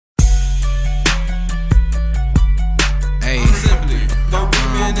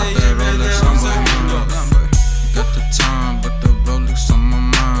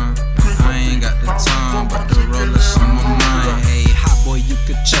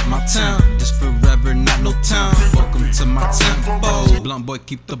set my temp. This forever, not no temp. Welcome to my tempo. Blunt boy,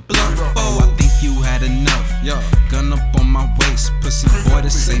 keep the blunt full. I think you had enough. Gun up on my waist, pussy boy,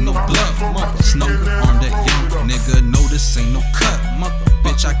 this ain't no bluff. Snow on that young nigga, no, this ain't no cut.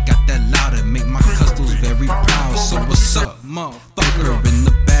 Bitch, I got that louder, make my customs very proud. So what's up, motherfucker in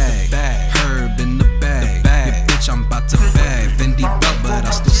the bag, herb in the bag. Yeah, bitch, I'm about to bag. Fendi belt, but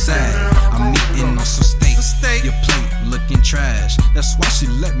I still sag. I'm eating on some steak. Your plate looking trash. That's why she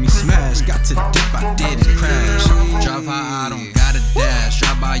let me smash. Got to dip, I didn't crash. Drive high, I don't gotta dash.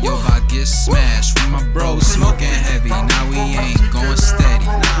 Drive by your vibe, get smashed. With my bros smoking heavy, now we ain't going steady.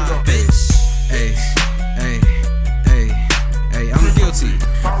 Nah, bitch. Hey, I'm guilty.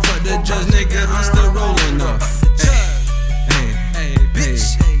 Fuck the judge, nigga, I'm still rolling up. Hey,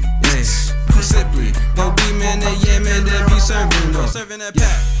 bitch. I'm simply go be man, yeah, man, they be serving up. Serving that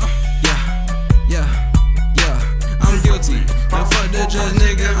pack. Yeah. I'm guilty. Now fuck the judge,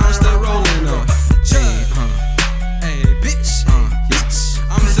 nigga, I'm still rolling up. Hey, bitch.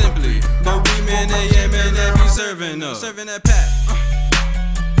 I'm simply go be man, yeah, man, they be serving up. Serving that pack.